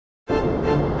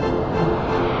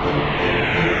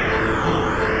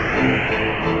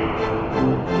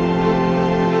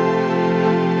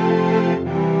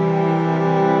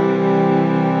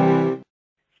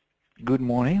good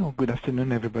morning or good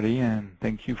afternoon, everybody, and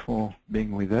thank you for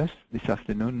being with us this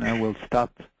afternoon. I will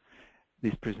start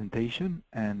this presentation,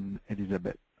 and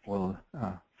Elisabeth will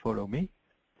follow me.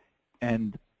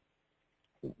 And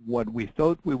what we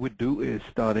thought we would do is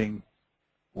starting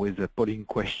with a polling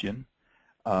question,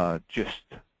 just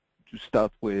to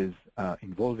start with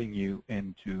involving you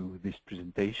into this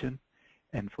presentation.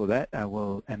 And for that, I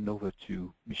will hand over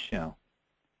to Michelle.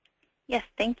 Yes,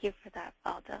 thank you for that,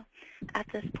 Valdo. At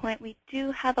this point, we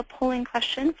do have a polling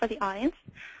question for the audience.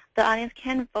 The audience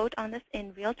can vote on this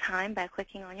in real time by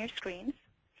clicking on your screens.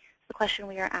 The question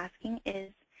we are asking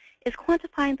is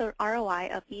quantifying the ROI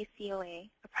of eCOA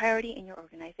a priority in your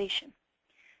organization?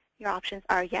 Your options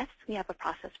are yes, we have a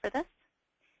process for this,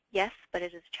 yes, but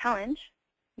it is a challenge,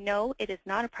 no, it is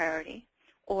not a priority,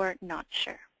 or not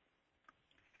sure.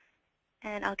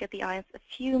 And I'll give the audience a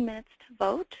few minutes to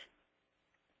vote.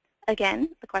 Again,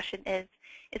 the question is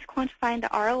quantifying the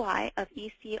ROI of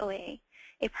eCOA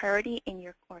a priority in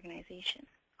your organization?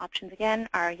 Options again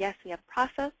are yes, we have a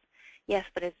process, yes,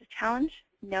 but it's a challenge,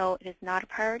 no, it is not a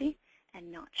priority,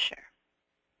 and not sure.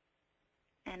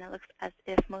 And it looks as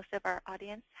if most of our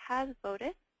audience has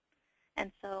voted,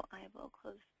 and so I will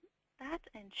close that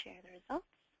and share the results.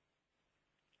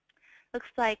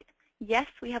 Looks like yes,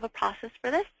 we have a process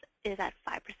for this is at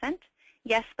 5%.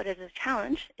 Yes, but it is a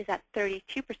challenge is at 32%,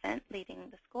 leading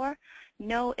the score.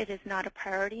 No, it is not a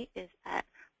priority is at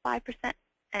 5%,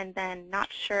 and then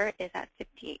not sure is at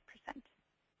 58%.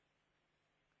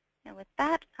 And with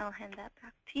that, I'll hand that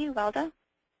back to you, Valdo.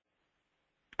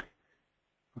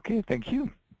 Okay, thank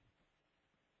you.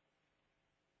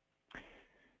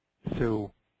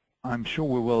 So I'm sure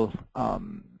we will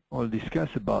all discuss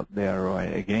about the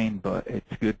ROI again, but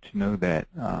it's good to know that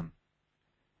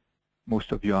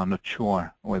most of you are not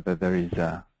sure whether there is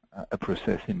a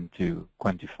process into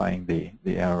quantifying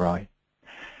the ROI.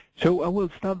 So I will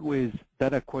start with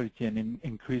data quality and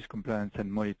increased compliance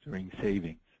and monitoring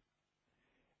savings.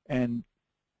 And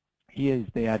here is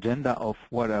the agenda of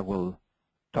what I will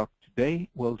talk today.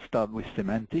 We'll start with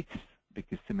semantics,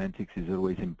 because semantics is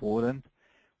always important.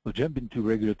 We'll jump into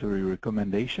regulatory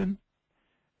recommendation.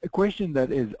 A question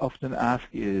that is often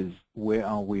asked is, where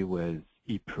are we with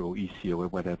ePRO,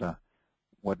 eCOA, whatever,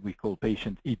 what we call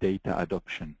patient e-data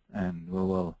adoption, and we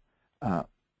will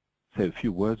say a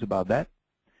few words about that.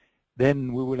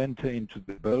 Then we will enter into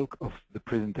the bulk of the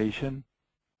presentation,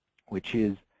 which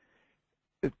is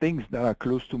the things that are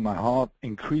close to my heart: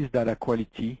 increase data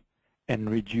quality and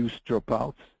reduce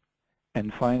dropouts.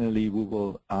 And finally, we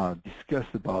will discuss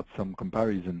about some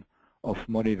comparison of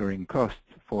monitoring costs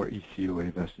for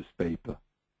eCOA versus paper.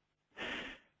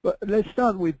 But let's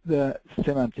start with the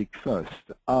semantic first.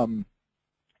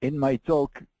 In my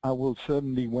talk, I will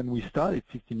certainly, when we started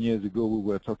 15 years ago, we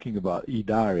were talking about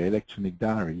e-diary, electronic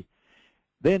diary.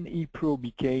 Then ePRO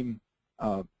became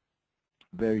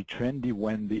very trendy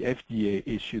when the FDA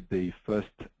issued the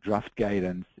first draft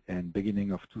guidance in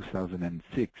beginning of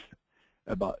 2006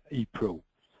 about ePRO.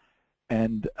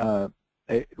 And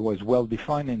it was well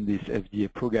defined in this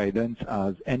FDA Pro guidance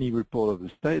as any report of the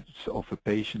status of a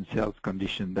patient's health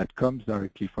condition that comes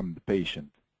directly from the patient.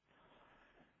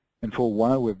 And for a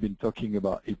while, we've been talking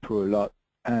about ePRO a lot.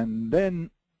 And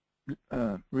then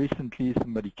recently,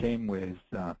 somebody came with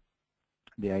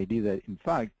the idea that, in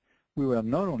fact, we were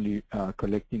not only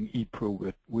collecting ePRO,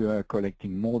 but we were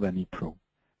collecting more than ePRO.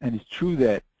 And it's true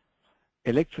that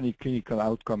electronic clinical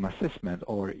outcome assessment,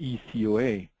 or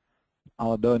eCOA,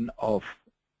 are done of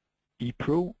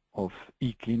ePRO, of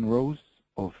eClean rows,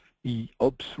 of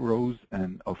eOps rows,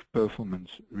 and of performance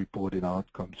reported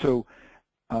outcomes. So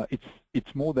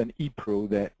it's more than ePRO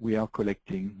that we are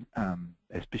collecting,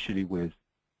 especially with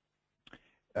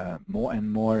more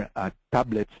and more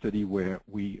tablet study where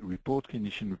we report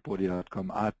clinician-reported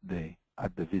outcome at the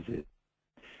visit.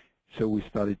 So we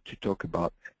started to talk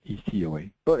about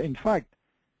eCOA. But in fact,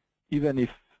 even if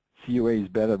COA is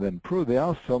better than PRO, there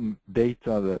are some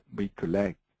data that we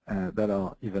collect that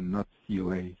are even not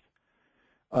COAs.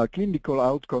 Clinical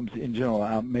outcomes in general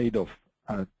are made of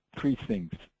three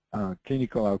things.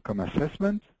 Clinical outcome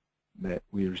assessment that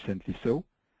we recently saw,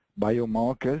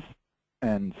 biomarkers,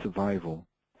 and survival.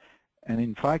 And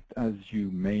in fact, as you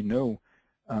may know,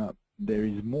 there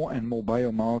is more and more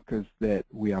biomarkers that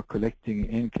we are collecting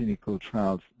in clinical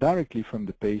trials directly from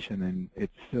the patient, and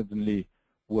it certainly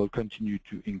will continue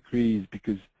to increase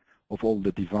because of all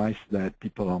the devices that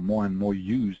people are more and more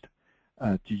used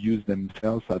to use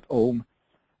themselves at home.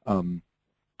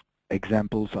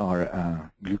 Examples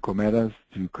are glucometers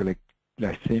to collect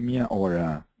glycemia,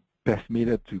 or PEF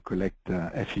meter to collect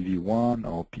FEV1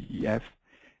 or PEF,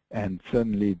 and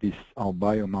certainly these are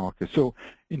biomarkers. So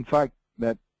in fact,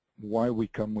 that's why we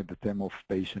come with the term of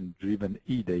patient-driven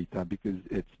e-data, because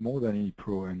it's more than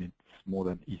ePRO and it's more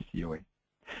than eCOA.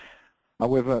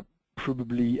 However,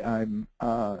 probably in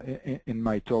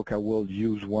my talk I will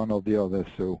use one or the other,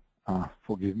 so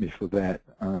forgive me for that.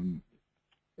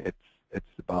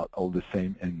 It's about all the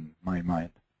same in my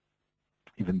mind,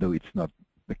 even though it's not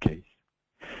the case.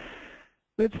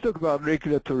 Let's talk about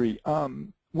regulatory.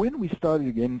 When we started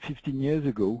again 15 years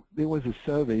ago, there was a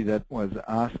survey that was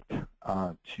asked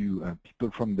to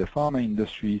people from the pharma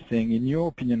industry saying, in your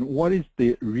opinion, what is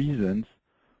the reasons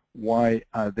why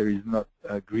there is not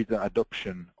a greater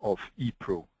adoption of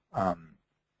ePRO?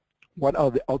 What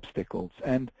are the obstacles?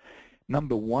 And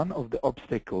number one of the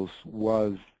obstacles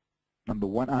was, number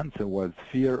one answer was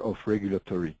fear of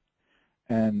regulatory.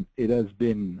 And it has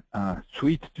been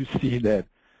sweet to see that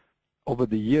over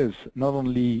the years, not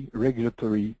only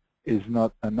regulatory is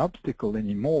not an obstacle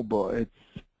anymore, but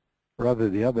it's rather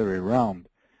the other way around.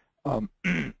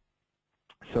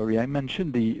 Sorry, I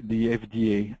mentioned the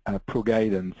FDA PRO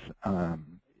guidance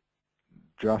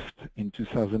draft in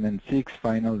 2006,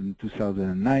 final in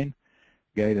 2009,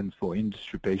 guidance for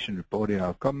industry patient-reported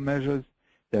outcome measures.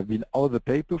 There have been other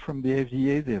papers from the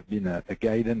FDA. There have been a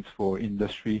guidance for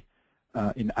industry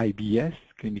in IBS,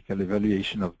 clinical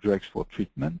evaluation of drugs for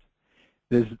treatment.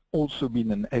 There's also been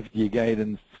an FDA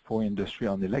guidance for industry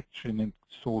on electronic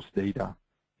source data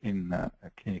in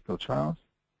clinical trials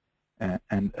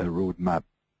and a roadmap.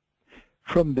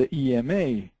 From the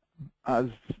EMA, as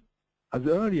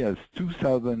early as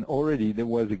 2000 already, there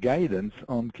was a guidance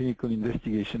on clinical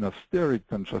investigation of steroid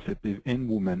contraceptive in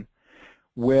women,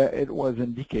 where it was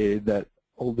indicated that,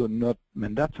 although not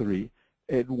mandatory,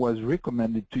 it was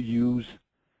recommended to use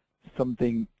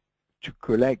something to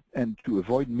collect and to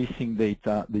avoid missing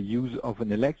data. The use of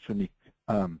an electronic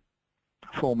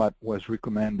format was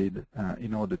recommended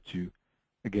in order to,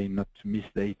 again, not to miss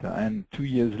data. And 2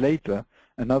 years later,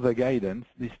 another guidance,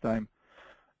 this time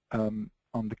on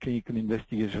the clinical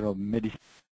investigation of medicine.